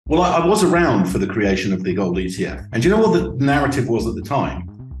Well, I was around for the creation of the gold ETF. And do you know what the narrative was at the time?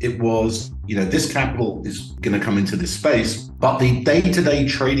 It was, this capital is going to come into this space, but the day-to-day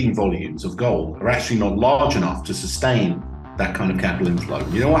trading volumes of gold are actually not large enough to sustain that kind of capital inflow.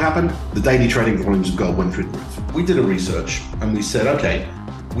 You know what happened? The daily trading volumes of gold went through the roof. We did a research and we said, okay,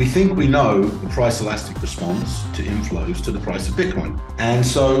 we think we know the price elastic response to inflows to the price of Bitcoin. And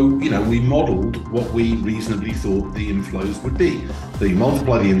so, we modeled what we reasonably thought the inflows would be. So you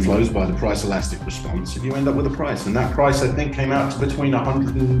multiply the inflows by the price elastic response and you end up with a price. And that price, I think, came out to between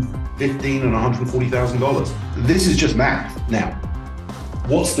 $115,000 and $140,000. This is just math. Now,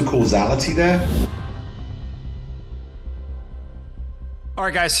 what's the causality there? All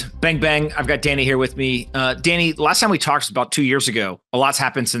right, guys, bang, bang. I've got Danny here with me. Danny, last time we talked was about 2 years ago. A lot's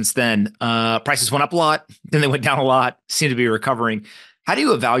happened since then. Prices went up a lot, then they went down a lot, seem to be recovering. How do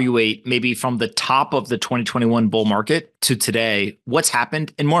you evaluate maybe from the top of the 2021 bull market to today, what's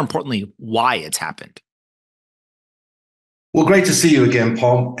happened, and more importantly, why it's happened? Well, great to see you again,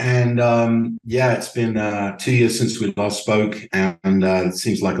 Pomp. And it's been 2 years since we last spoke, and it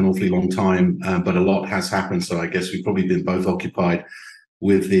seems like an awfully long time, but a lot has happened. So I guess we've probably been both occupied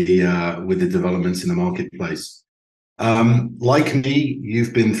with the developments in the marketplace. Like me,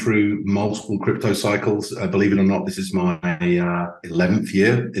 you've been through multiple crypto cycles. Believe it or not, this is my 11th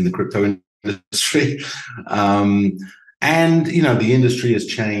year in the crypto industry. And the industry has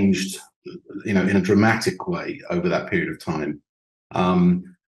changed, in a dramatic way over that period of time.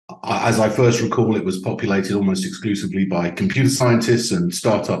 As I first recall, it was populated almost exclusively by computer scientists and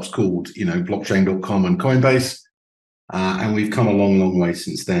startups called, blockchain.com and Coinbase. And we've come a long, long way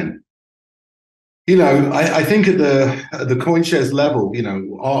since then. I think at the CoinShares level,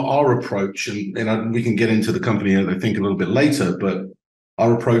 our approach, and we can get into the company, I think, a little bit later, but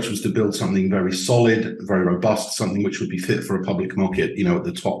our approach was to build something very solid, very robust, something which would be fit for a public market, at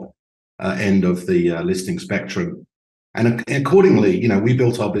the top end of the listing spectrum. And accordingly, we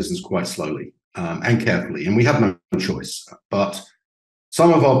built our business quite slowly and carefully, and we had no choice. But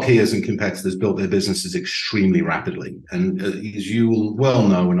some of our peers and competitors built their businesses extremely rapidly. And as you will well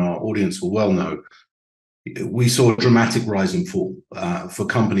know, and our audience will well know, we saw a dramatic rise and fall for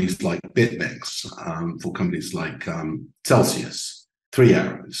companies like BitMEX, for companies like Celsius, Three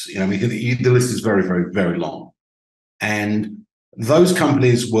Arrows. The list is very, very, very long. And those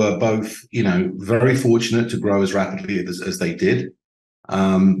companies were both, very fortunate to grow as rapidly as they did.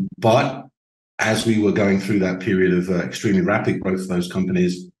 But as we were going through that period of extremely rapid growth of those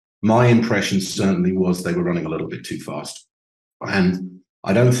companies, my impression certainly was they were running a little bit too fast. And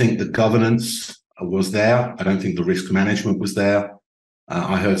I don't think the governance was there. I don't think the risk management was there.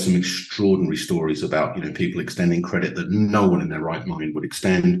 I heard some extraordinary stories about, people extending credit that no one in their right mind would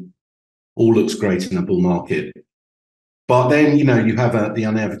extend. All looks great in a bull market. But then, you have the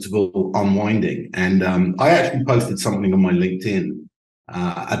inevitable unwinding. And I actually posted something on my LinkedIn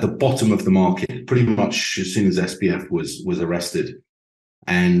at the bottom of the market, pretty much as soon as SBF was arrested.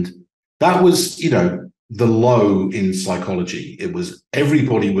 And that was, the low in psychology. It was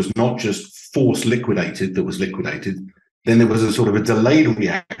everybody was not just force liquidated that was liquidated. Then there was a sort of a delayed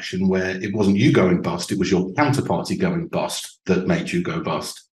reaction where it wasn't you going bust, it was your counterparty going bust that made you go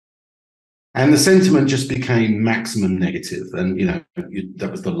bust. And the sentiment just became maximum negative. And,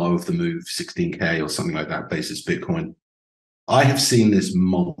 that was the low of the move, 16K or something like that, basis Bitcoin. I have seen this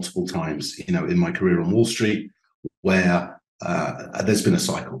multiple times, in my career on Wall Street, where there's been a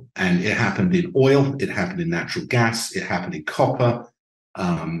cycle, and it happened in oil, it happened in natural gas, it happened in copper,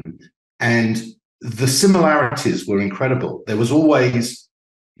 and the similarities were incredible. There was always,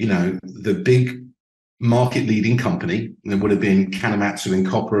 the big market-leading company. It would have been Kanematsu in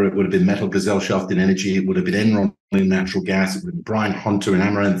copper, it would have been Metal Gesellschaft in energy, it would have been Enron in natural gas, it would have been Brian Hunter in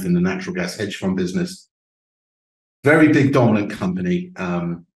Amaranth in the natural gas hedge fund business. Very big dominant company,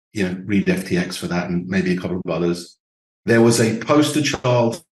 read FTX for that and maybe a couple of others. There was a poster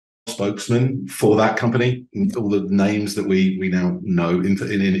child spokesman for that company, all the names that we now know in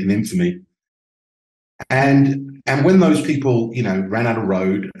infamy. And when those people, ran out of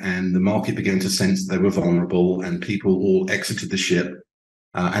road and the market began to sense that they were vulnerable and people all exited the ship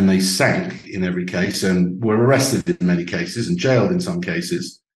and they sank in every case and were arrested in many cases and jailed in some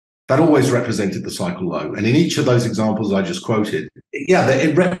cases, that always represented the cycle low. And in each of those examples I just quoted,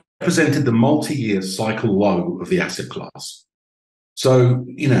 it represented the multi-year cycle low of the asset class. So,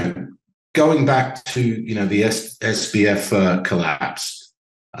 going back to, the SBF collapse,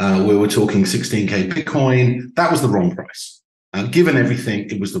 where we're talking 16K Bitcoin, that was the wrong price. Given everything,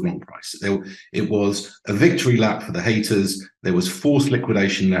 it was the wrong price. It was a victory lap for the haters. There was forced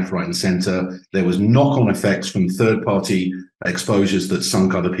liquidation left, right, and center. There was knock-on effects from third-party exposures that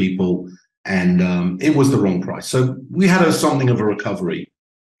sunk other people, and it was the wrong price. So we had something of a recovery,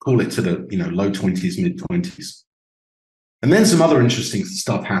 call it to the low 20s, mid 20s, and then some other interesting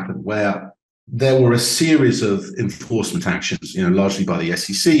stuff happened where there were a series of enforcement actions, largely by the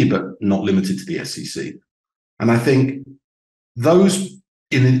SEC, but not limited to the SEC, and I think those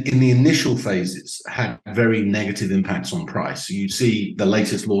in the initial phases had very negative impacts on price. So you'd see the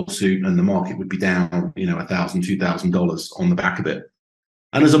latest lawsuit and the market would be down, $1,000, $2,000 on the back of it.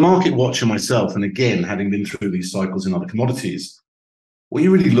 And as a market watcher myself, and again, having been through these cycles in other commodities, what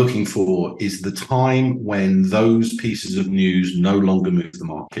you're really looking for is the time when those pieces of news no longer move the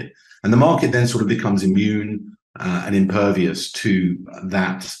market. And the market then sort of becomes immune and impervious to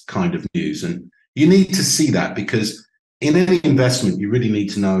that kind of news. And you need to see that, because in any investment, you really need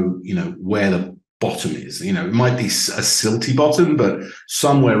to know, where the bottom is. It might be a silty bottom, but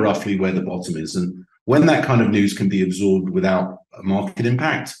somewhere roughly where the bottom is. And when that kind of news can be absorbed without a market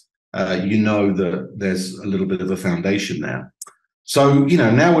impact, that there's a little bit of a foundation there. So,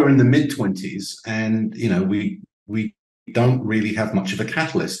 now we're in the mid 20s, and, we don't really have much of a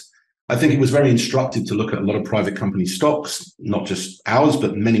catalyst. I think it was very instructive to look at a lot of private company stocks, not just ours,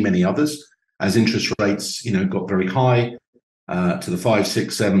 but many, many others, as interest rates, got very high, to the 5,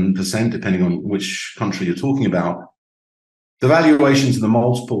 6, 7%, depending on which country you're talking about. The valuations and the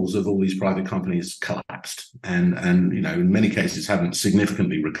multiples of all these private companies collapsed, and in many cases haven't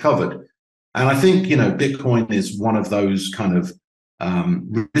significantly recovered. And I think Bitcoin is one of those kind of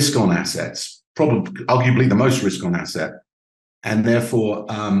risk-on assets, probably arguably the most risk-on asset, and therefore,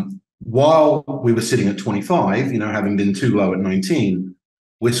 while we were sitting at 25, having been too low at 19,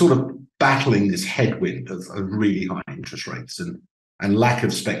 we're sort of battling this headwind of really high interest rates and lack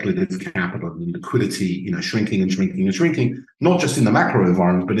of speculative capital and liquidity, shrinking and shrinking and shrinking, not just in the macro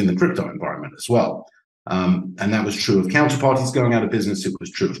environment, but in the crypto environment as well. And that was true of counterparties going out of business. It was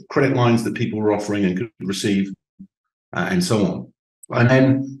true of credit lines that people were offering and could receive, and so on. And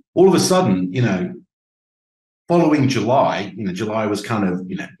then all of a sudden, following July, July was kind of,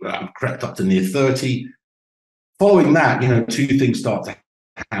 crept up to near 30. Following that, two things start to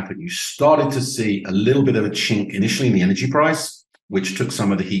happen. You started to see a little bit of a chink initially in the energy price, which took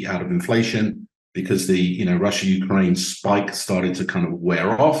some of the heat out of inflation, because the Russia-Ukraine spike started to kind of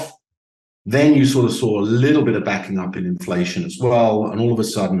wear off. Then you sort of saw a little bit of backing up in inflation as well, and all of a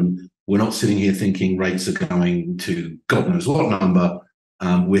sudden we're not sitting here thinking rates are going to God knows what number.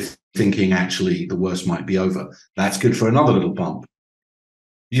 We're thinking actually the worst might be over. That's good for another little bump.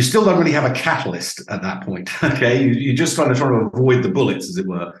 You still don't really have a catalyst at that point, okay? You're just kind of trying to avoid the bullets, as it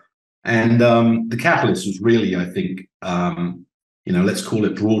were. And the catalyst was really, I think, let's call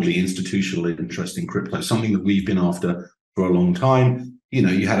it broadly institutional interest in crypto, something that we've been after for a long time.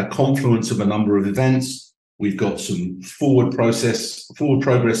 You had a confluence of a number of events. We've got some forward progress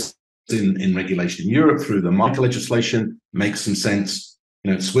in regulation in Europe through the MiCA legislation, makes some sense.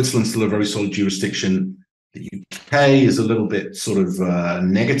 Switzerland's still a very solid jurisdiction. The UK is a little bit sort of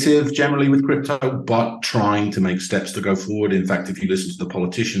negative generally with crypto, but trying to make steps to go forward. In fact, if you listen to the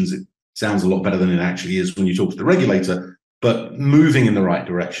politicians, it sounds a lot better than it actually is when you talk to the regulator, but moving in the right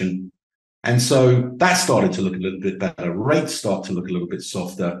direction. And so that started to look a little bit better. Rates start to look a little bit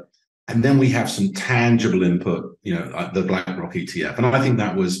softer. And then we have some tangible input, the BlackRock ETF. And I think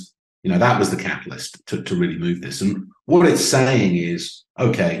that was the catalyst to really move this. And what it's saying is,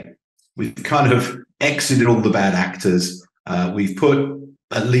 okay, we've kind of exited all the bad actors. We've put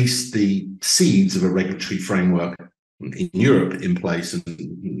at least the seeds of a regulatory framework in Europe in place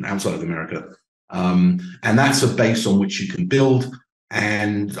and outside of America. And that's a base on which you can build.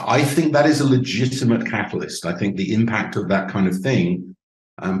 And I think that is a legitimate catalyst. I think the impact of that kind of thing,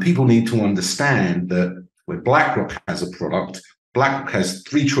 people need to understand that when BlackRock has a product, BlackRock has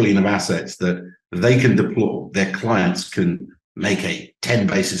 3 trillion of assets that they can deploy. Their clients can make a 10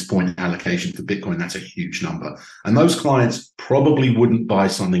 basis point allocation for Bitcoin. That's a huge number. And those clients probably wouldn't buy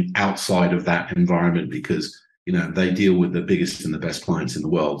something outside of that environment because, they deal with the biggest and the best clients in the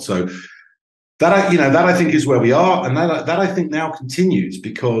world. So that I think is where we are. And that I think now continues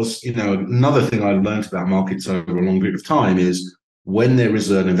because, another thing I learned about markets over a long period of time is when there is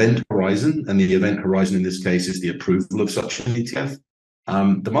an event horizon, and the event horizon in this case is the approval of such an ETF,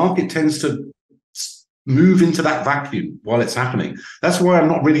 the market tends to move into that vacuum while it's happening. That's why I'm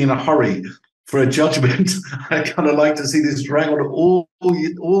not really in a hurry for a judgment. I kind of like to see this drag on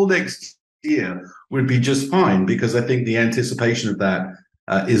all next year would be just fine, because I think the anticipation of that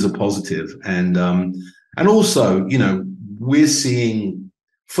is a positive. And And also, we're seeing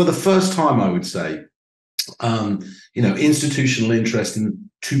for the first time, I would say, institutional interest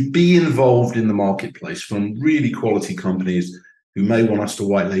to be involved in the marketplace from really quality companies who may want us to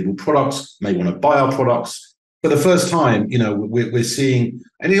white label products, may want to buy our products. For the first time, we're seeing,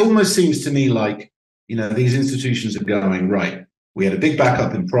 and it almost seems to me like, these institutions are going, right, we had a big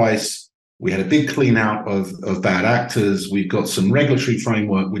backup in price. We had a big clean out of bad actors. We've got some regulatory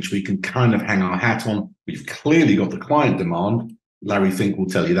framework, which we can kind of hang our hat on. We've clearly got the client demand. Larry Fink will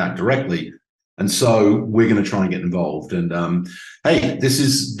tell you that directly. And so we're going to try and get involved. And hey, this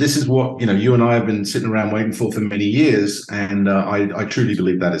is what you and I have been sitting around waiting for many years. And I truly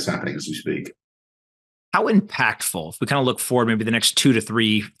believe that is happening as we speak. How impactful, if we kind of look forward, maybe the next 2 to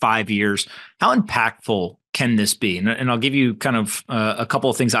 3, 5 years, how impactful can this be? And I'll give you kind of a couple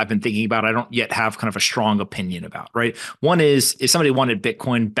of things I've been thinking about. I don't yet have kind of a strong opinion about, right? One is, if somebody wanted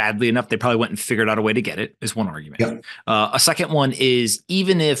Bitcoin badly enough, they probably went and figured out a way to get it, is one argument. Yep. A second one is,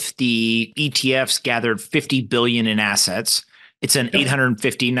 even if the ETFs gathered 50 billion in assets, it's an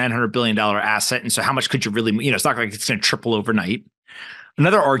 $850, $900 billion asset. And so how much could you really, it's not like it's going to triple overnight.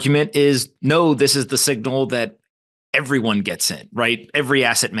 Another argument is, no, this is the signal that everyone gets in, right? Every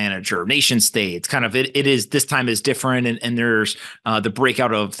asset manager, nation states, kind of it is, this time is different. And there's the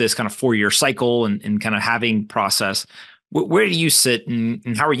breakout of this kind of 4-year cycle and kind of halving process. Where do you sit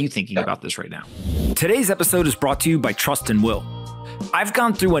and how are you thinking about this right now? Today's episode is brought to you by Trust and Will. I've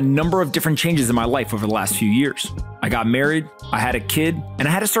gone through a number of different changes in my life over the last few years. I got married, I had a kid, and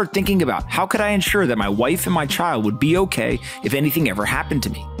I had to start thinking about how could I ensure that my wife and my child would be okay if anything ever happened to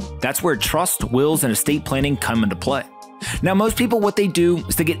me. That's where trust, wills, and estate planning come into play. Now, most people, what they do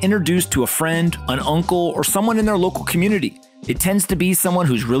is they get introduced to a friend, an uncle, or someone in their local community. It tends to be someone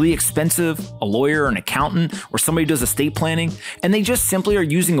who's really expensive, a lawyer, an accountant, or somebody who does estate planning, and they just simply are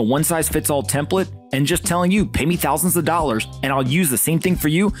using a one-size-fits-all template and just telling you, pay me thousands of dollars, and I'll use the same thing for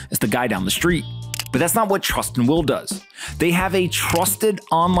you as the guy down the street. But that's not what Trust and Will does. They have a trusted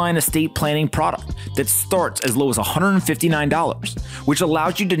online estate planning product that starts as low as $159, which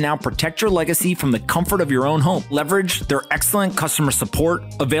allows you to now protect your legacy from the comfort of your own home. Leverage their excellent customer support,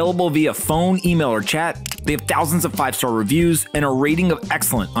 available via phone, email, or chat. They have thousands of 5-star reviews and a rating of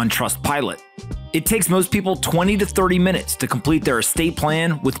excellent on Trustpilot. It takes most people 20 to 30 minutes to complete their estate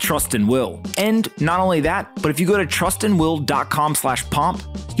plan with Trust and Will. And not only that, but if you go to trustandwill.com/pomp,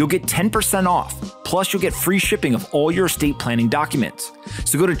 you'll get 10% off. Plus, you'll get free shipping of all your estate planning documents.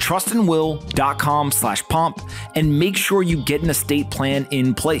 So go to trustandwill.com/pomp and make sure you get an estate plan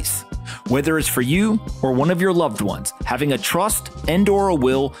in place. Whether it's for you or one of your loved ones, having a trust and or a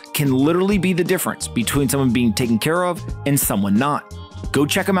will can literally be the difference between someone being taken care of and someone not. Go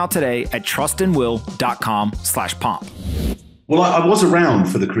check them out today at trustandwill.com/pomp. Well, I was around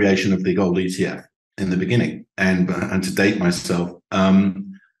for the creation of the gold ETF in the beginning, and to date myself.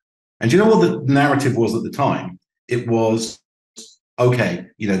 And you know what the narrative was at the time? It was, okay,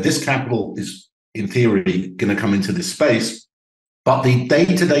 this capital is in theory going to come into this space, but the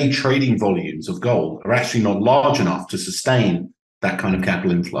day-to-day trading volumes of gold are actually not large enough to sustain that kind of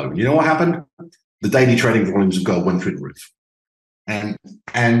capital inflow. You know what happened? The daily trading volumes of gold went through the roof. And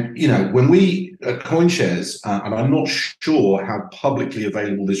when we at CoinShares, and I'm not sure how publicly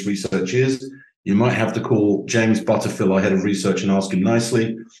available this research is, you might have to call James Butterfield, our head of research, and ask him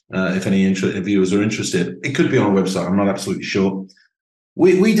nicely if any viewers are interested. It could be on our website. I'm not absolutely sure.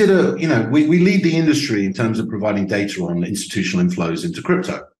 We did we lead the industry in terms of providing data on institutional inflows into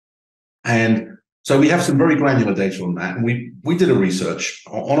crypto. And so we have some very granular data on that. And we did a research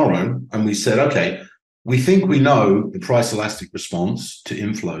on our own, and we said, okay, we think we know the price elastic response to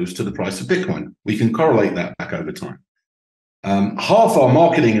inflows to the price of Bitcoin. We can correlate that back over time. Half our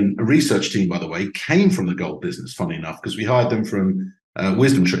marketing and research team, by the way, came from the gold business, funny enough, because we hired them from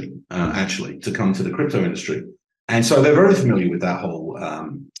Wisdom Tree, actually, to come to the crypto industry. And so they're very familiar with that whole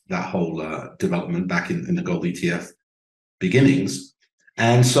development back in the gold ETF beginnings.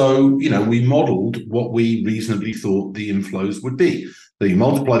 And so, we modeled what we reasonably thought the inflows would be. So you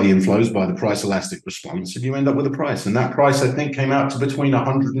multiply the inflows by the price elastic response, and you end up with a price. And that price, I think, came out to between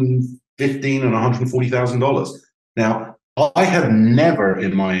 $115,000 and $140,000. Now, I have never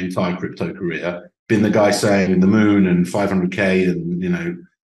in my entire crypto career been the guy saying the moon and 500K and,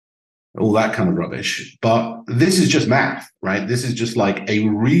 all that kind of rubbish. But this is just math, right? This is just like a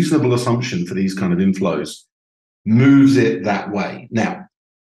reasonable assumption for these kind of inflows moves it that way. Now,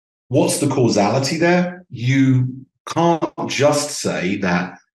 what's the causality there? You can't just say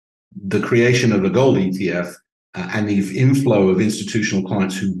that the creation of a gold ETF and the inflow of institutional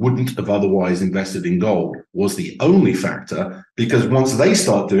clients who wouldn't have otherwise invested in gold was the only factor, because once they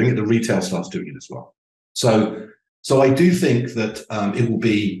start doing it, the retail starts doing it as well. So, so I do think that it will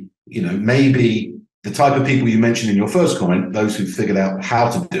be, maybe the type of people you mentioned in your first comment, those who figured out how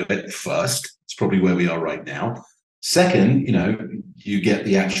to do it first. It's probably where we are right now. Second, you get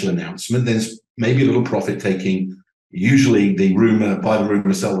the actual announcement. There's maybe a little profit taking. Usually, the rumor, buy the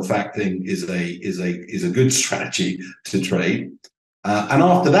rumor, sell the fact thing is a good strategy to trade. And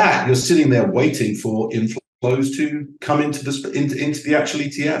after that, you're sitting there waiting for inflows to come into the actual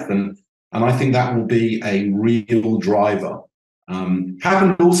ETF, and I think that will be a real driver.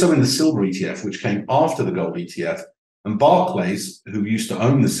 Happened also in the silver ETF, which came after the gold ETF. And Barclays, who used to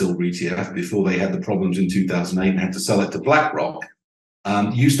own the silver ETF before they had the problems in 2008 and had to sell it to BlackRock,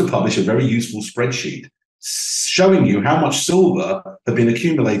 used to publish a very useful spreadsheet showing you how much silver had been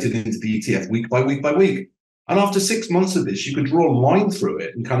accumulated into the ETF week by week by week. And after 6 months of this, you could draw a line through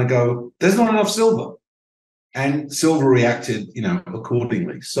it and kind of go, there's not enough silver. And silver reacted,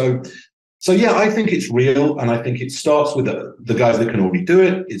 accordingly. So yeah, I think it's real, and I think it starts with the guys that can already do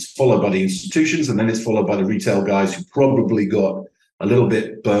it. It's followed by the institutions, and then it's followed by the retail guys who probably got a little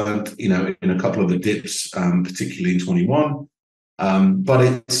bit burnt, in a couple of the dips, particularly in 21.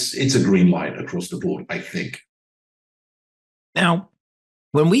 But it's a green light across the board, I think. Now,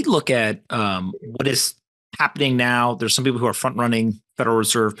 when we look at what is happening now, there's some people who are front running Federal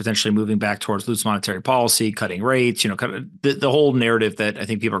Reserve potentially moving back towards loose monetary policy, cutting rates, kind of the whole narrative that I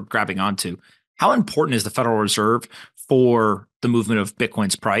think people are grabbing onto. How important is the Federal Reserve for the movement of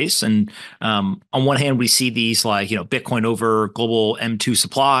Bitcoin's price? And on one hand, we see these like, Bitcoin over global M2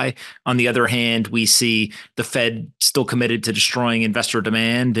 supply. On the other hand, we see the Fed still committed to destroying investor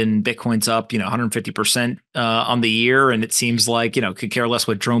demand, and Bitcoin's up, 150% on the year. And it seems like, could care less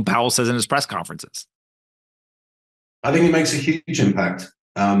what Jerome Powell says in his press conferences. I think it makes a huge impact.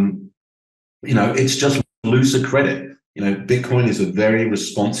 It's just looser credit. Bitcoin is a very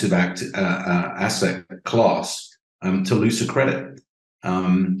responsive asset class to looser credit.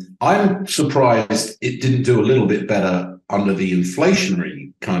 I'm surprised it didn't do a little bit better under the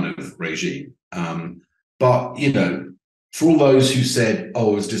inflationary kind of regime. But for all those who said,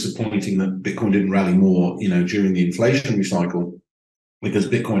 "Oh, it was disappointing that Bitcoin didn't rally more," during the inflationary cycle, because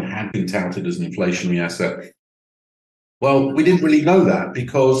Bitcoin had been touted as an inflationary asset. Well, we didn't really know that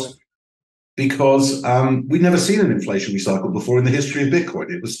because we'd never seen an inflationary cycle before in the history of Bitcoin.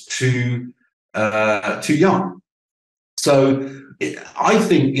 It was too young. So I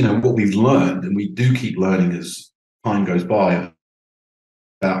think what we've learned, and we do keep learning as time goes by,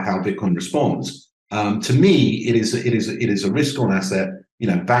 about how Bitcoin responds. To me, it is a risk-on asset,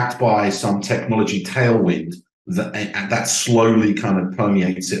 backed by some technology tailwind that slowly kind of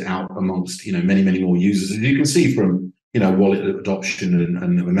permeates it out amongst many more users. As you can see from wallet adoption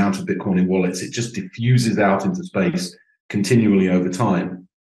and the amount of Bitcoin in wallets, it just diffuses out into space continually over time.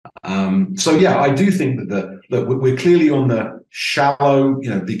 So yeah, I do think that we're clearly on the shallow,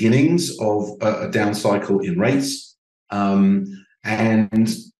 beginnings of a down cycle in rates, and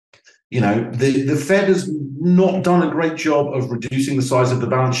the Fed has not done a great job of reducing the size of the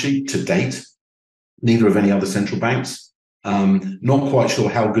balance sheet to date. Neither of any other central banks. Not quite sure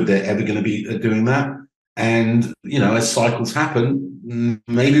how good they're ever going to be at doing that. And, as cycles happen,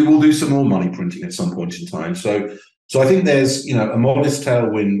 maybe we'll do some more money printing at some point in time. So I think there's, a modest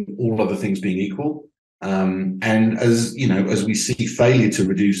tailwind, all other things being equal. And as we see failure to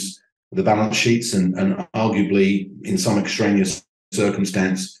reduce the balance sheets and arguably in some extraneous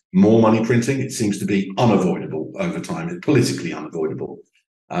circumstance, more money printing, it seems to be unavoidable over time. It's politically unavoidable.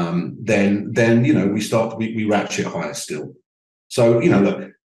 Then we ratchet higher still. So,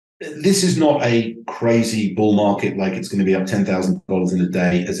 look, this is not a crazy bull market like it's going to be up $10,000 in a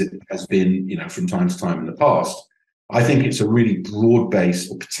day as it has been, from time to time in the past. I think it's a really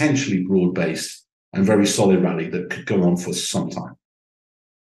broad-based or potentially broad-based and very solid rally that could go on for some time.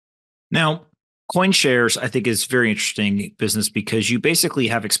 Now, CoinShares, I think, is very interesting business because you basically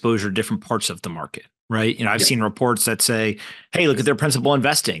have exposure to different parts of the market, right? I've seen reports that say, hey, look at their principal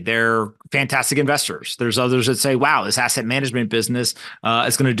investing. They're fantastic investors. There's others that say, wow, this asset management business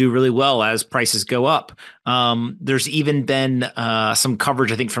is going to do really well as prices go up. There's even been some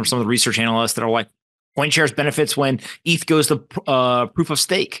coverage, I think, from some of the research analysts that are like, CoinShares benefits when ETH goes to proof of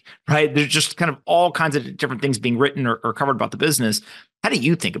stake, right? There's just kind of all kinds of different things being written or covered about the business. How do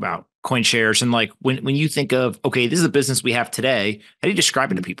you think about CoinShares? And like when you think of, okay, this is a business we have today, how do you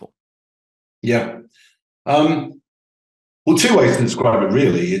describe it to people? Yeah. Well, two ways to describe it,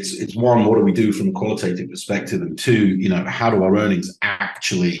 really. It's one, what do we do from a qualitative perspective? And two, how do our earnings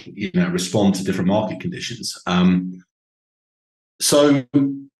actually, respond to different market conditions? So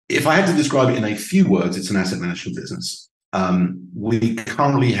if I had to describe it in a few words, it's an asset management business. We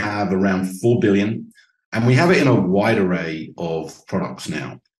currently have around $4 billion And we have it in a wide array of products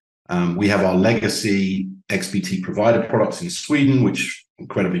now. We have our legacy XBT provider products in Sweden, which are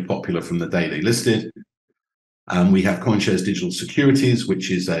incredibly popular from the day they listed. We have CoinShares Digital Securities,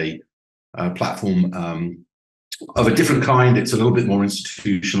 which is a platform of a different kind. It's a little bit more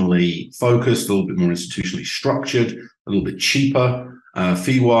institutionally focused, a little bit more institutionally structured, a little bit cheaper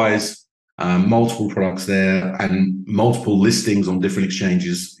fee-wise, multiple products there, and multiple listings on different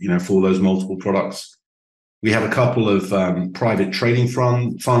exchanges, for those multiple products. We have a couple of private trading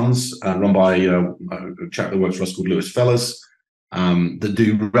funds run by a chap that works for us called Lewis Fellas that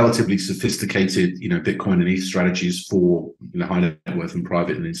do relatively sophisticated, Bitcoin and ETH strategies for high net worth and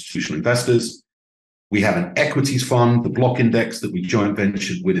private and institutional investors. We have an equities fund, the Block Index, that we joint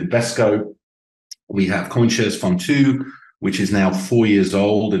ventured with Invesco. We have CoinShares Fund 2, which is now 4 years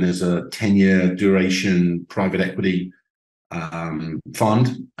old and is a 10-year duration private equity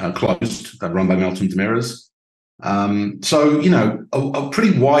fund, closed, run by Melton Demiras. So, a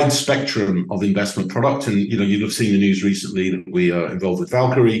pretty wide spectrum of investment product. And, you'll have seen the news recently that we are involved with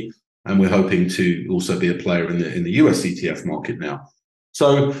Valkyrie, and we're hoping to also be a player in the US ETF market now.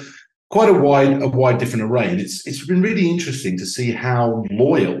 So quite a wide different array. And it's been really interesting to see how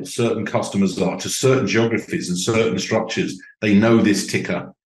loyal certain customers are to certain geographies and certain structures. They know this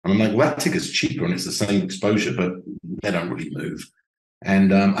ticker. And I'm like, well, that ticker's cheaper and it's the same exposure, but they don't really move.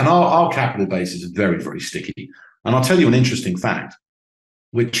 And our capital base is very, very sticky. And I'll tell you an interesting fact,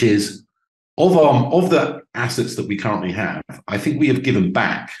 which is of the assets that we currently have, I think we have given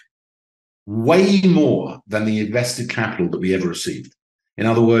back way more than the invested capital that we ever received. In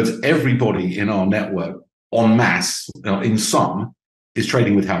other words, everybody in our network en masse, in sum, is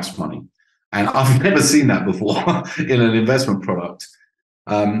trading with house money. And I've never seen that before in an investment product.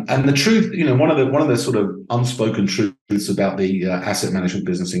 And the truth, one of the sort of unspoken truths about the asset management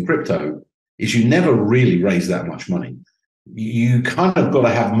business in crypto is you never really raise that much money. You kind of got to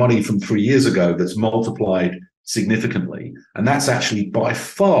have money from 3 years ago that's multiplied significantly. And that's actually by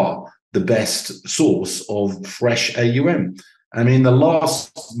far the best source of fresh AUM. I mean, the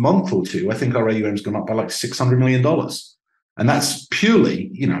last month or two, I think our AUM's gone up by like $600 million. And that's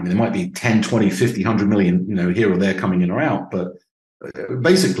purely, there might be 10, 20, 50, 100 million, here or there coming in or out. But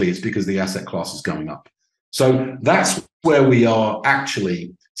basically, it's because the asset class is going up. So that's where we are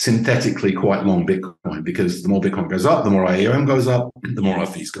actually synthetically quite long Bitcoin, because the more Bitcoin goes up, the more our AUM goes up, the more our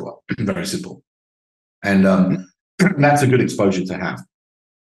fees go up. Very simple. And that's a good exposure to have.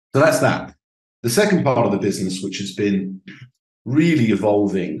 So that's that. The second part of the business, which has been really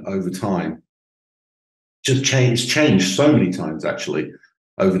evolving over time, just changed so many times actually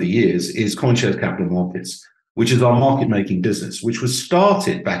over the years, is CoinShares Capital Markets, which is our market-making business, which was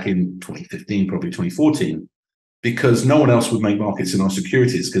started back in 2015, probably 2014, because no one else would make markets in our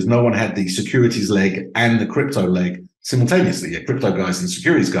securities, because no one had the securities leg and the crypto leg simultaneously. Yeah, crypto guys and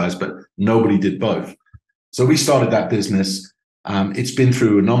securities guys, but nobody did both. So we started that business. It's been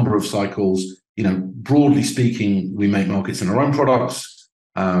through a number of cycles. Broadly speaking, we make markets in our own products,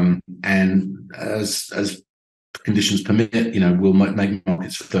 and as conditions permit, we'll make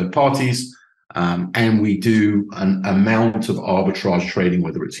markets for third parties. And we do an amount of arbitrage trading,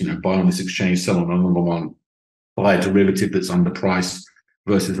 whether it's, buy on this exchange, sell on another one, buy a derivative that's underpriced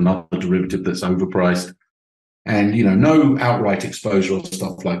versus another derivative that's overpriced. And, no outright exposure or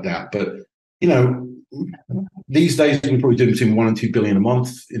stuff like that. But, these days we're probably doing between 1 and 2 billion a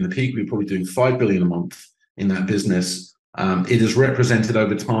month. In the peak, we're probably doing 5 billion a month in that business. It has represented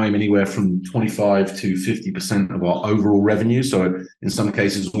over time anywhere from 25 to 50% of our overall revenue. So in some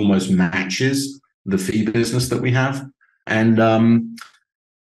cases, almost matches the fee business that we have. And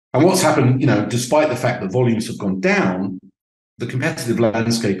what's happened, despite the fact that volumes have gone down, the competitive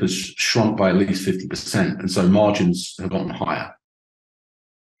landscape has shrunk by at least 50%. And so margins have gotten higher.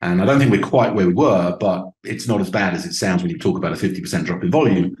 And I don't think we're quite where we were, but it's not as bad as it sounds when you talk about a 50% drop in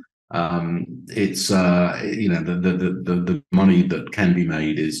volume. It's the money that can be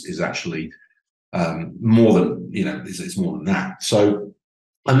made is actually more than it's more than that. So,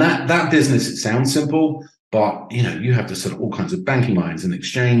 and that business, it sounds simple, but you have to set up all kinds of banking lines and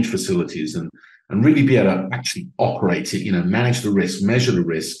exchange facilities and really be able to actually operate it, manage the risk, measure the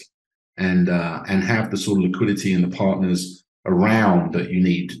risk, and have the sort of liquidity and the partners around that you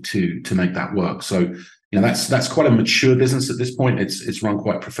need to make that work. So that's quite a mature business at this point. It's run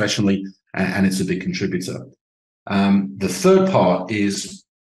quite professionally, and it's a big contributor. The third part is,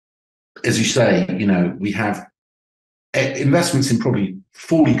 as you say, we have investments in probably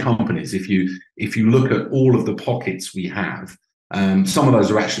 40 companies. If you look at all of the pockets we have, some of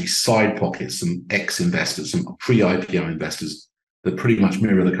those are actually side pockets, some ex-investors, some pre-IPO investors. that pretty much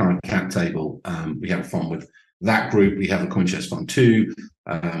mirror the current cap table. We have a fund with that group. We have a CoinShares fund too.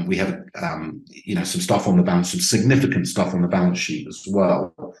 We have some stuff on the balance, some significant stuff on the balance sheet as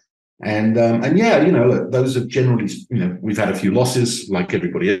well. And yeah, look, those are generally, we've had a few losses like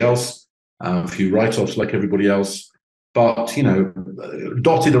everybody else, a few write-offs like everybody else, but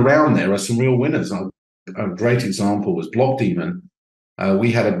dotted around there are some real winners. A great example was Block Demon.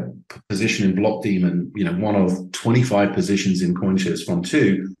 We had a position in Block Demon, one of 25 positions in CoinShares Fund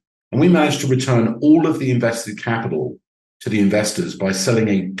 2, and we managed to return all of the invested capital to the investors by selling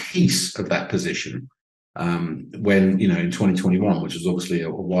a piece of that position when, in 2021, which was obviously a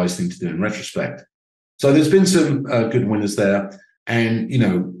wise thing to do in retrospect. So there's been some good winners there.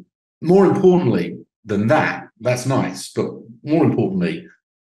 And, more importantly than that, that's nice. But more importantly,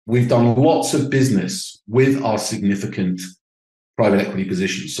 we've done lots of business with our significant private equity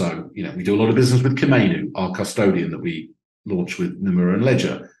positions. So, we do a lot of business with Kamenu, our custodian that we launched with Nomura and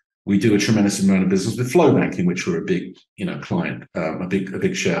Ledger. We do a tremendous amount of business with Flowbank, in which we're a big, client, a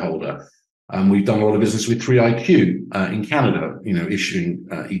big shareholder. We've done a lot of business with 3iQ in Canada, issuing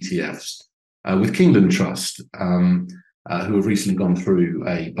ETFs, with Kingdom Trust, who have recently gone through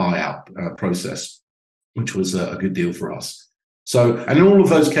a buyout process, which was a good deal for us. So, and in all of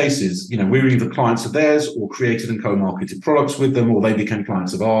those cases, we're either clients of theirs or created and co-marketed products with them, or they became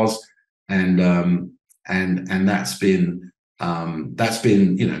clients of ours, and that's been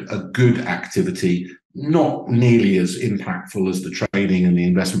a good activity, not nearly as impactful as the trading and the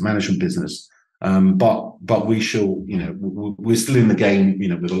investment management business, but we shall, we're still in the game,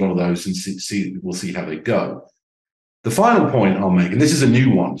 with a lot of those, and we'll see how they go. The final point I'll make, and this is a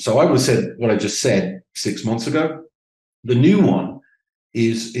new one. So I would have said what I just said 6 months ago. The new one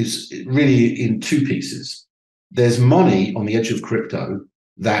is really in two pieces. There's money on the edge of crypto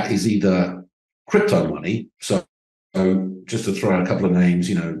that is either crypto money. So just to throw out a couple of names,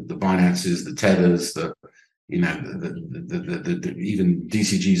 the Binances, the Tethers, the even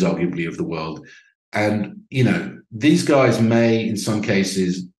DCGs arguably of the world. And, these guys may, in some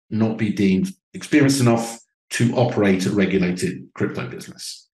cases, not be deemed experienced enough to operate a regulated crypto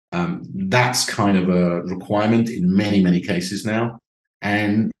business. That's kind of a requirement in many, many cases now.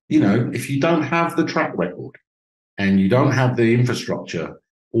 And, if you don't have the track record and you don't have the infrastructure,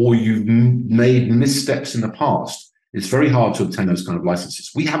 or you've made missteps in the past, it's very hard to obtain those kind of licenses.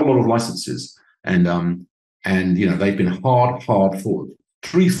 We have a lot of licenses, and they've been hard for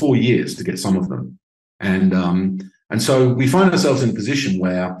 3-4 years to get some of them. And so we find ourselves in a position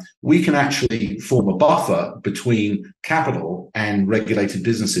where we can actually form a buffer between capital and regulated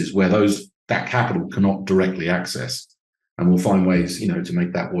businesses where that capital cannot directly access. And we'll find ways, to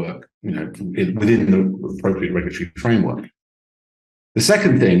make that work, within the appropriate regulatory framework. The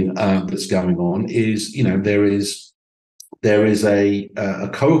second thing that's going on is, there is a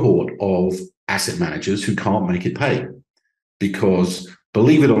cohort of asset managers who can't make it pay, because,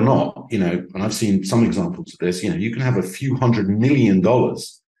 believe it or not, and I've seen some examples of this, you can have a few $100 million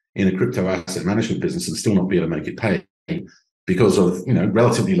in a crypto asset management business and still not be able to make it pay because of,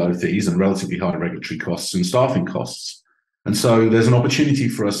 relatively low fees and relatively high regulatory costs and staffing costs. And so there's an opportunity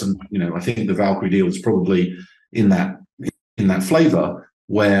for us. And, I think the Valkyrie deal is probably in that flavor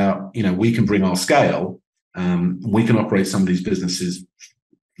where, we can bring our scale. We can operate some of these businesses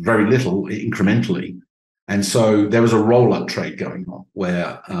very little incrementally. And so there was a roll-up trade going on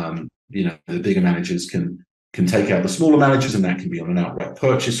where, the bigger managers can take out the smaller managers, and that can be on an outright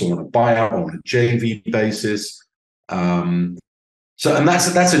purchase or on a buyout or on a JV basis. And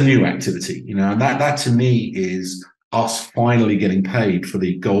that's a new activity, and that to me is us finally getting paid for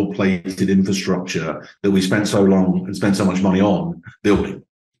the gold-plated infrastructure that we spent so long and spent so much money on building.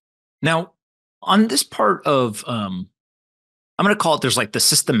 Now, on this part of, I'm going to call it, there's like the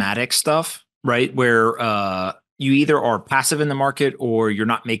systematic stuff, right? Where you either are passive in the market or you're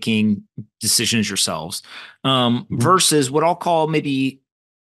not making decisions yourselves, versus what I'll call maybe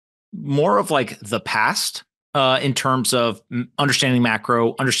more of like the past in terms of understanding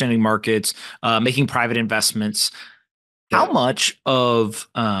macro, understanding markets, making private investments. How much of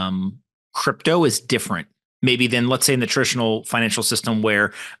crypto is different maybe than, let's say, in the traditional financial system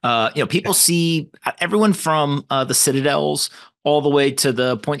where, people see everyone from the Citadels all the way to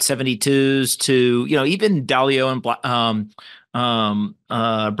the 0.72s to, even Dalio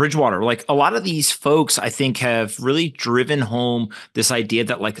and Bridgewater. Like, a lot of these folks, I think, have really driven home this idea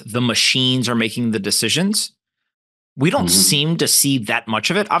that like the machines are making the decisions. We don't seem to see that much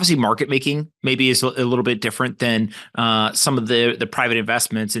of it. Obviously, market making maybe is a little bit different than some of the private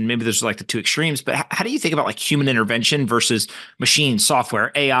investments, and maybe there's like the two extremes. But how do you think about like human intervention versus machine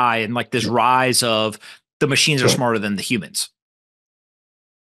software, AI, and like this rise of the machines are smarter than the humans?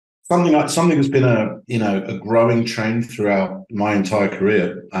 something that's been a growing trend throughout my entire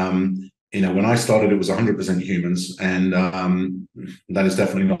career. When I started, it was 100% humans, and that is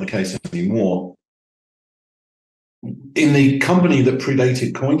definitely not the case anymore. In the company that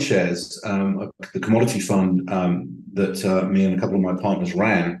predated CoinShares, the commodity fund that me and a couple of my partners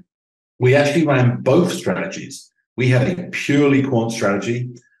ran, we actually ran both strategies. We had a purely quant strategy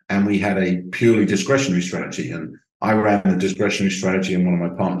and we had a purely discretionary strategy. And I ran the discretionary strategy and one of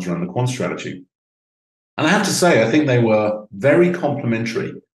my partners ran the quant strategy. And I have to say, I think they were very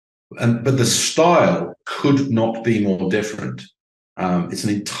complementary, but the style could not be more different. It's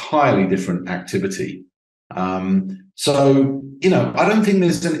an entirely different activity. So, I don't think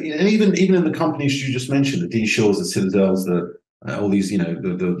there's and even in the companies you just mentioned, the D Shores, the Citadels, all these,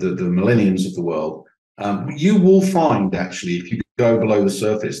 the millenniums of the world, you will find actually, if you go below the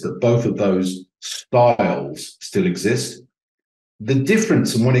surface, that both of those styles still exist. The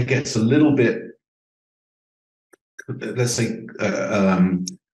difference, and when it gets a little bit, let's say,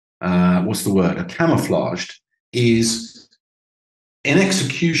 what's the word, camouflaged, is in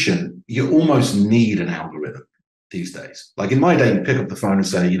execution, you almost need an algorithm these days. Like in my day, you pick up the phone and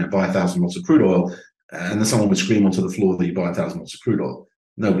say, buy 1,000 lots of crude oil, and then someone would scream onto the floor that you buy 1,000 lots of crude oil.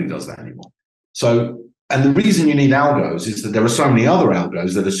 Nobody does that anymore. So, and the reason you need algos is that there are so many other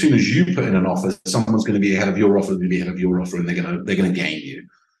algos that as soon as you put in an offer, someone's going to be ahead of your offer, going to be ahead of your offer, and they're going to game you.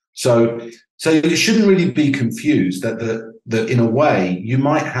 So it shouldn't really be confused that in a way you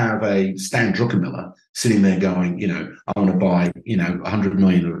might have a Stan Druckenmiller sitting there going, I want to buy, 100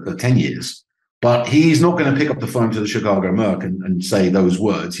 million or 10 years. But he's not going to pick up the phone to the Chicago Merc and say those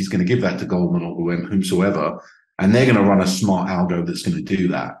words. He's going to give that to Goldman or whomsoever, and they're going to run a smart algo that's going to do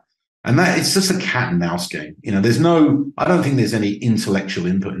that. And that it's just a cat and mouse game. I don't think there's any intellectual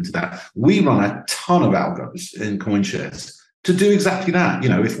input into that. We run a ton of algos in CoinShares to do exactly that.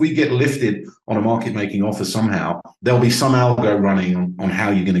 If we get lifted on a market making offer somehow, there'll be some algo running on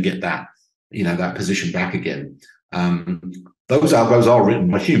how you're going to get that, that position back again. Those algos are written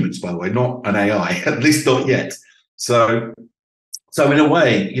by humans, by the way, not an AI, at least not yet. So in a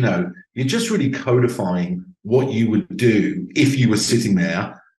way, you're just really codifying what you would do if you were sitting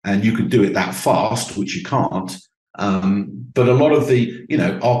there and you could do it that fast, which you can't. But a lot of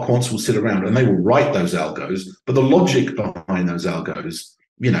our quants will sit around and they will write those algos, but the logic behind those algos,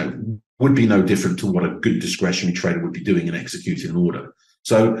 would be no different to what a good discretionary trader would be doing and executing an order.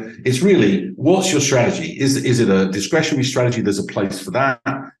 So it's really, what's your strategy? Is it a discretionary strategy? There's a place for that.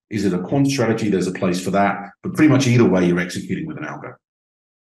 Is it a quant strategy? There's a place for that. But pretty much either way, you're executing with an algo.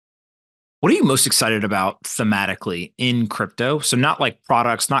 What are you most excited about thematically in crypto? So not like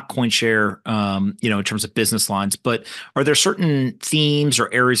products, not CoinShare, in terms of business lines, but are there certain themes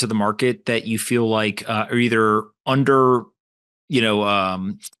or areas of the market that you feel like are either under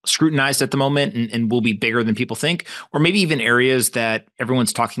scrutinized at the moment and will be bigger than people think, or maybe even areas that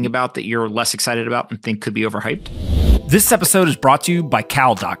everyone's talking about that you're less excited about and think could be overhyped? This episode is brought to you by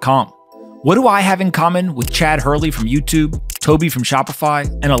Cal.com. What do I have in common with Chad Hurley from YouTube, Toby from Shopify,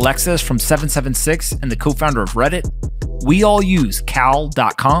 and Alexis from 776 and the co-founder of Reddit? We all use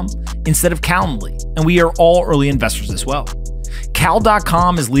Cal.com instead of Calendly, and we are all early investors as well.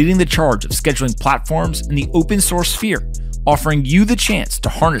 Cal.com is leading the charge of scheduling platforms in the open source sphere, offering you the chance to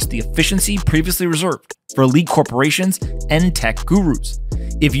harness the efficiency previously reserved for elite corporations and tech gurus.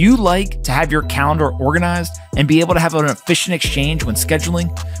 If you like to have your calendar organized and be able to have an efficient exchange when scheduling,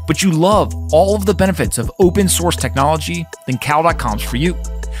 but you love all of the benefits of open source technology, then Cal.com's for you.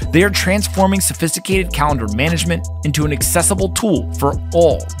 They are transforming sophisticated calendar management into an accessible tool for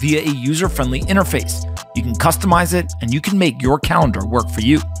all via a user-friendly interface. You can customize it and you can make your calendar work for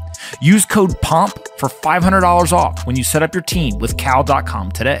you. Use code POMP for $500 off when you set up your team with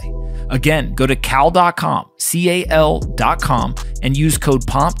Cal.com today. Again, go to Cal.com, CAL.com, and use code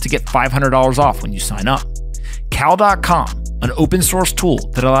POMP to get $500 off when you sign up. Cal.com, an open source tool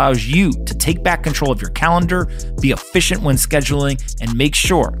that allows you to take back control of your calendar, be efficient when scheduling, and make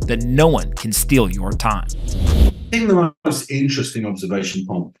sure that no one can steal your time. I think the most interesting observation,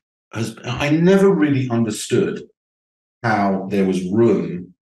 Pomp, I never really understood how there was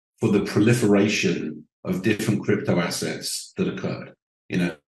room for the proliferation of different crypto assets that occurred.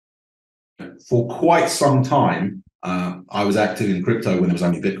 For quite some time, I was active in crypto when there was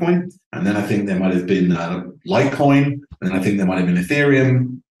only Bitcoin, and then I think there might have been Litecoin, and I think there might have been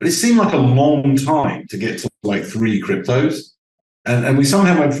Ethereum, but it seemed like a long time to get to like 3 cryptos, and we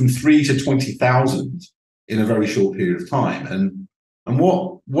somehow went from 3 to 20,000 in a very short period of time. And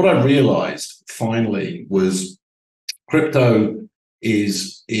what I realized finally was crypto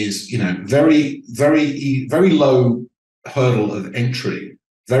is very, very, very low hurdle of entry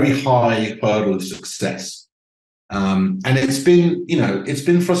very high hurdle of success. And it's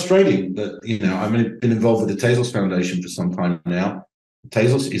been frustrating that, I've been involved with the Tezos Foundation for some time now.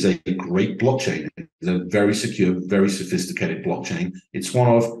 Tezos is a great blockchain. It's a very secure, very sophisticated blockchain. It's one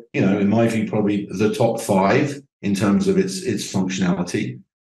of, in my view, probably the top 5 in terms of its functionality.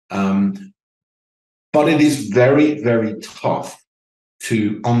 But it is very, very tough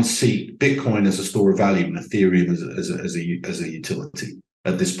to unseat Bitcoin as a store of value and Ethereum as a utility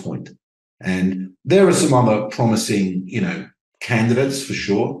at this point. And there are some other promising, candidates for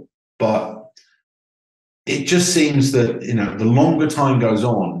sure, but it just seems that, the longer time goes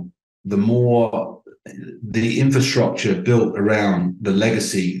on, the more the infrastructure built around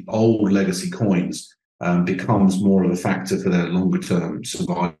the old legacy coins becomes more of a factor for their longer term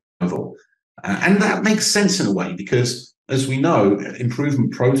survival. And that makes sense in a way, because as we know,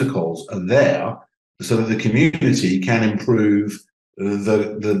 improvement protocols are there so that the community can improve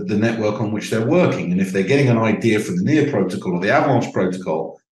the network on which they're working. And if they're getting an idea from the Near protocol or the Avalanche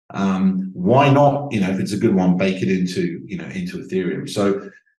protocol, why not, if it's a good one, bake it into Ethereum. So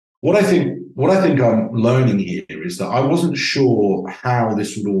what I think I'm learning here is that I wasn't sure how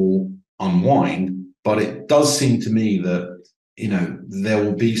this would all unwind, but it does seem to me that, there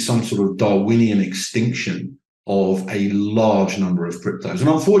will be some sort of Darwinian extinction of a large number of cryptos. And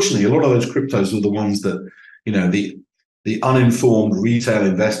unfortunately, a lot of those cryptos are the ones that, the uninformed retail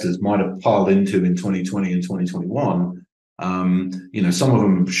investors might have piled into in 2020 and 2021. Some of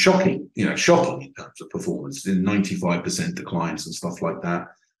them shocking in terms of performance, in 95% declines and stuff like that.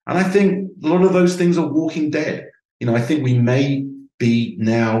 And I think a lot of those things are walking dead. I think we may be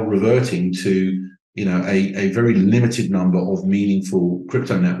now reverting to, a very limited number of meaningful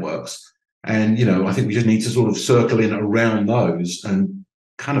crypto networks. And, I think we just need to sort of circle in around those and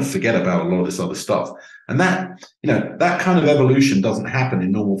kind of forget about a lot of this other stuff. And that, that kind of evolution doesn't happen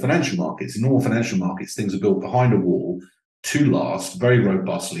in normal financial markets. In normal financial markets, things are built behind a wall to last very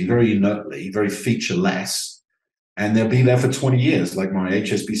robustly, very inertly, very featureless, and they'll be there for 20 years. Like my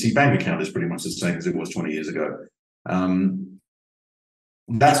HSBC bank account is pretty much the same as it was 20 years ago.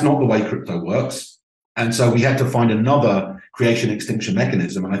 That's not the way crypto works. And so we had to find another creation extinction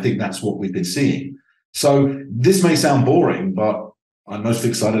mechanism. And I think that's what we've been seeing. So this may sound boring, but I'm most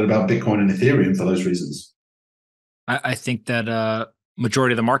excited about Bitcoin and Ethereum for those reasons. I think that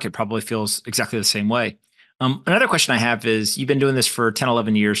majority of the market probably feels exactly the same way. Another question I have is, you've been doing this for 10,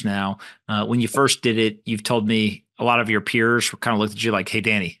 11 years now. When you first did it, you've told me a lot of your peers kind of looked at you like, "Hey,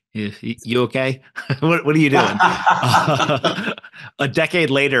 Danny, you okay? what are you doing?" A decade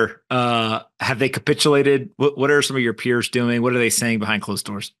later, have they capitulated? What are some of your peers doing? What are they saying behind closed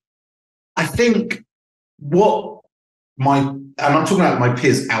doors? I think and I'm talking about my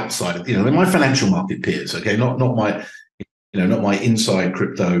peers outside of, my financial market peers, okay, not my, not my inside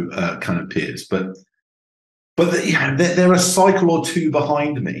crypto kind of peers, but they're a cycle or two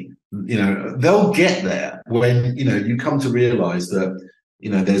behind me. They'll get there when, you come to realize that,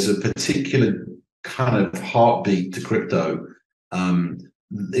 there's a particular kind of heartbeat to crypto that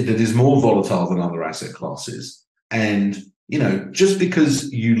is more volatile than other asset classes. And, just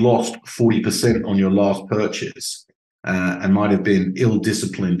because you lost 40% on your last purchase and might have been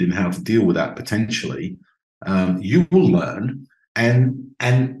ill-disciplined in how to deal with that potentially, you will learn. And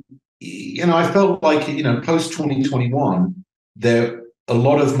I felt like, post 2021, a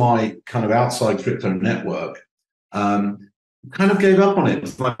lot of my kind of outside crypto network kind of gave up on it.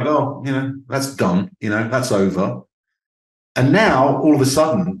 It's like, oh, that's done, that's over. And now all of a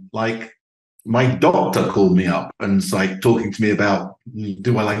sudden, like, my doctor called me up and it's like talking to me about,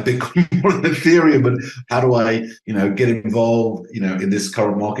 do I like Bitcoin more than Ethereum, and how do I, get involved, in this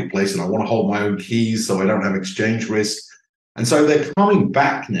current marketplace, and I want to hold my own keys so I don't have exchange risk. And so they're coming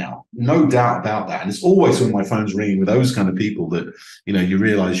back now, no doubt about that. And it's always when my phone's ringing with those kind of people that, you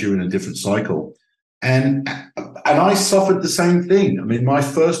realize you're in a different cycle. And I suffered the same thing. I mean, my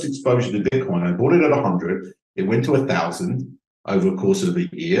first exposure to Bitcoin, I bought it at 100, it went to 1,000 over the course of a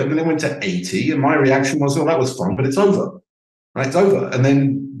year, and then it went to 80. And my reaction was, oh, that was fun, but it's over, right? It's over. And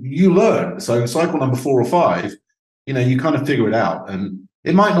then you learn. So cycle number 4 or 5, you kind of figure it out. And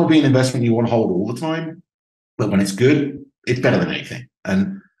it might not be an investment you want to hold all the time, but when it's good, it's better than anything.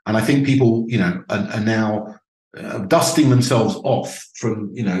 And I think people, are now dusting themselves off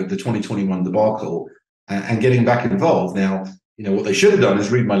from, the 2021 debacle and getting back involved. Now, what they should have done is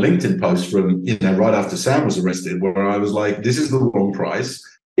read my LinkedIn post from, right after Sam was arrested, where I was like, this is the wrong price.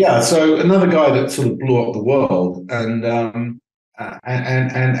 Yeah. So another guy that sort of blew up the world, and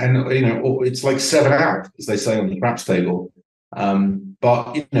it's like 7 out, as they say on the craps table.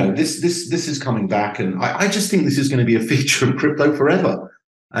 But this is coming back, and I just think this is going to be a feature of crypto forever.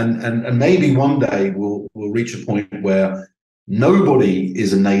 And maybe one day we'll reach a point where nobody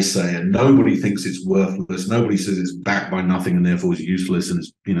is a naysayer, nobody thinks it's worthless, nobody says it's backed by nothing and therefore is useless and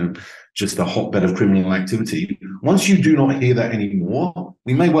is, just a hotbed of criminal activity. Once you do not hear that anymore,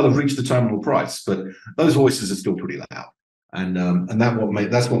 we may well have reached the terminal price, but those voices are still pretty loud. And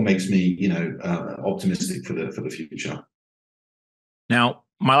that's what makes me, optimistic for the future. Now,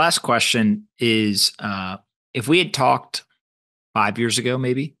 my last question is, if we had talked 5 years ago,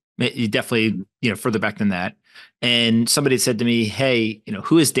 maybe definitely, further back than that, and somebody said to me, "Hey,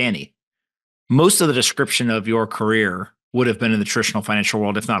 who is Danny?" Most of the description of your career would have been in the traditional financial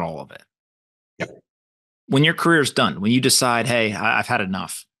world, if not all of it. Yep. When your career is done, when you decide, "Hey, I've had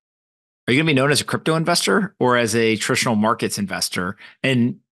enough," are you going to be known as a crypto investor or as a traditional markets investor?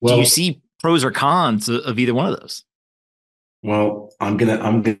 And do you see pros or cons of either one of those? Well, I'm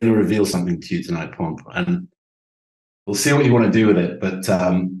gonna reveal something to you tonight, Pomp, and we'll see what you want to do with it. But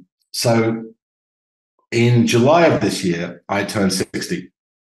so in July of this year, I turned 60,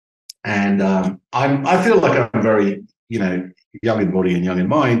 and I feel like I'm very young in body and young in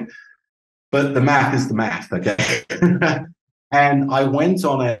mind, but the math is the math, okay. And I went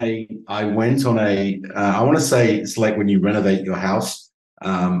on a I want to say it's like when you renovate your house.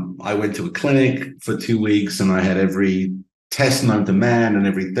 I went to a clinic for 2 weeks and I had every test known to man and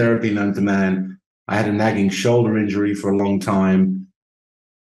every therapy known to man. I had a nagging shoulder injury for a long time.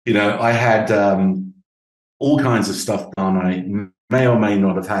 I had all kinds of stuff done. I may or may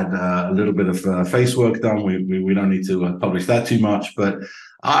not have had a little bit of face work done. We don't need to publish that too much, but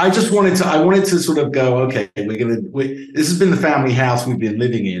I wanted to sort of go, okay, this has been the family house we've been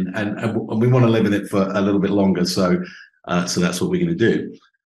living in, and we want to live in it for a little bit longer. So that's what we're going to do.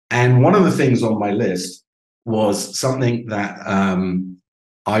 And one of the things on my list was something that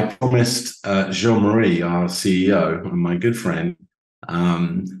I promised Jean-Marie, our CEO, and my good friend.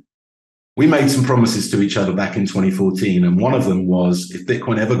 We made some promises to each other back in 2014, and one of them was if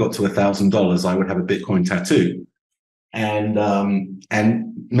Bitcoin ever got to $1,000, I would have a Bitcoin tattoo. And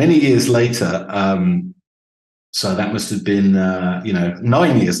many years later, so that must have been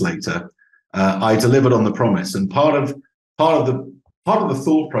 9 years later, I delivered on the promise. And part of the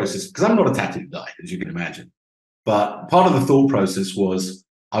thought process, because I'm not a tattoo guy, as you can imagine, but part of the thought process was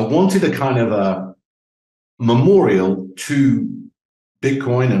I wanted a kind of a memorial to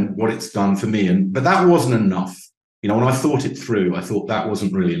Bitcoin and what it's done for me. But that wasn't enough. When I thought it through, I thought that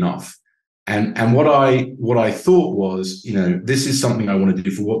wasn't really enough. And what I thought was, this is something I want to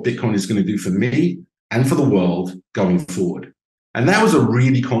do for what Bitcoin is going to do for me and for the world going forward. And that was a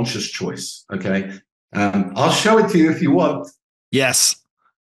really conscious choice. Okay. I'll show it to you if you want. Yes.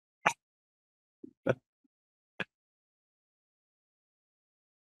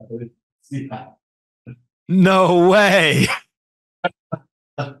 No way.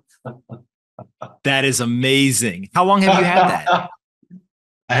 That is amazing. How long have you had that?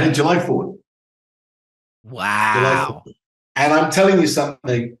 I had it July 4th. Wow. And I'm telling you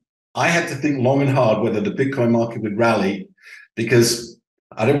something, I had to think long and hard whether the Bitcoin market would rally because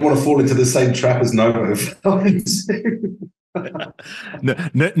I didn't want to fall into the same trap as Novo fell into.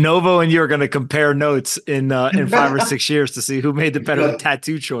 Novo and you are going to compare notes in 5 or 6 years to see who made the better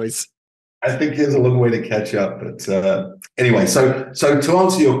tattoo choice. I think there's a long way to catch up, but anyway. So to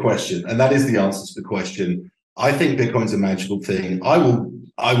answer your question, and that is the answer to the question, I think Bitcoin's a magical thing. I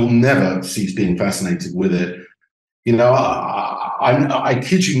will never cease being fascinated with it. I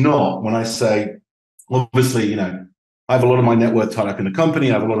kid you not when I say, obviously, I have a lot of my net worth tied up in the company.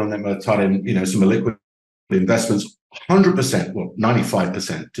 I have a lot of net worth tied in, some illiquid investments. 100%, well,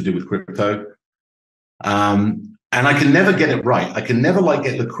 95% to do with crypto. And I can never get it right. I can never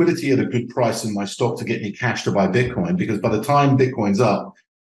get liquidity at a good price in my stock to get me cash to buy Bitcoin, because by the time Bitcoin's up,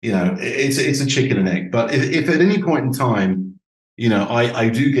 it's a chicken and egg. But if at any point in time, I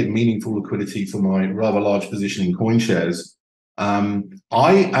do get meaningful liquidity for my rather large position in CoinShares,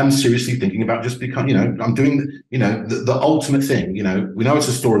 I am seriously thinking about just becoming, I'm doing, the ultimate thing. We know it's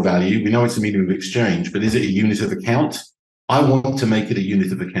a store of value. We know it's a medium of exchange, but is it a unit of account? I want to make it a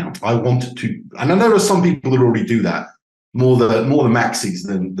unit of account. I want to, and I know there are some people that already do that, more the maxis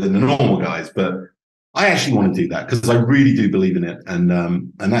than the normal guys, but I actually want to do that because I really do believe in it, and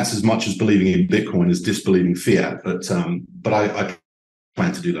that's as much as believing in Bitcoin as disbelieving fiat. But I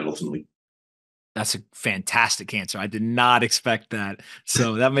plan to do that ultimately. That's a fantastic answer. I did not expect that.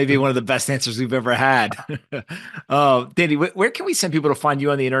 So that may be one of the best answers we've ever had. Danny, where can we send people to find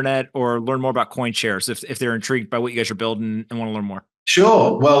you on the internet or learn more about CoinShares if they're intrigued by what you guys are building and want to learn more?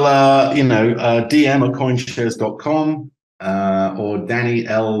 Sure. Well, DM at coinshares.com or Danny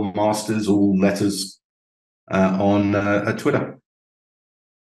L Masters, all letters, on Twitter.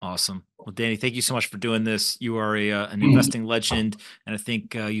 Awesome. Well, Danny, thank you so much for doing this. You are an investing legend, and I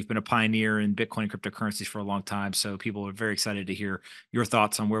think you've been a pioneer in Bitcoin and cryptocurrencies for a long time. So people are very excited to hear your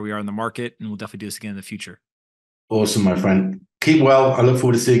thoughts on where we are in the market, and we'll definitely do this again in the future. Awesome, my friend. Keep well. I look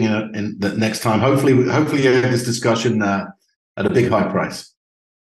forward to seeing you in the next time. Hopefully you have this discussion at a big high price.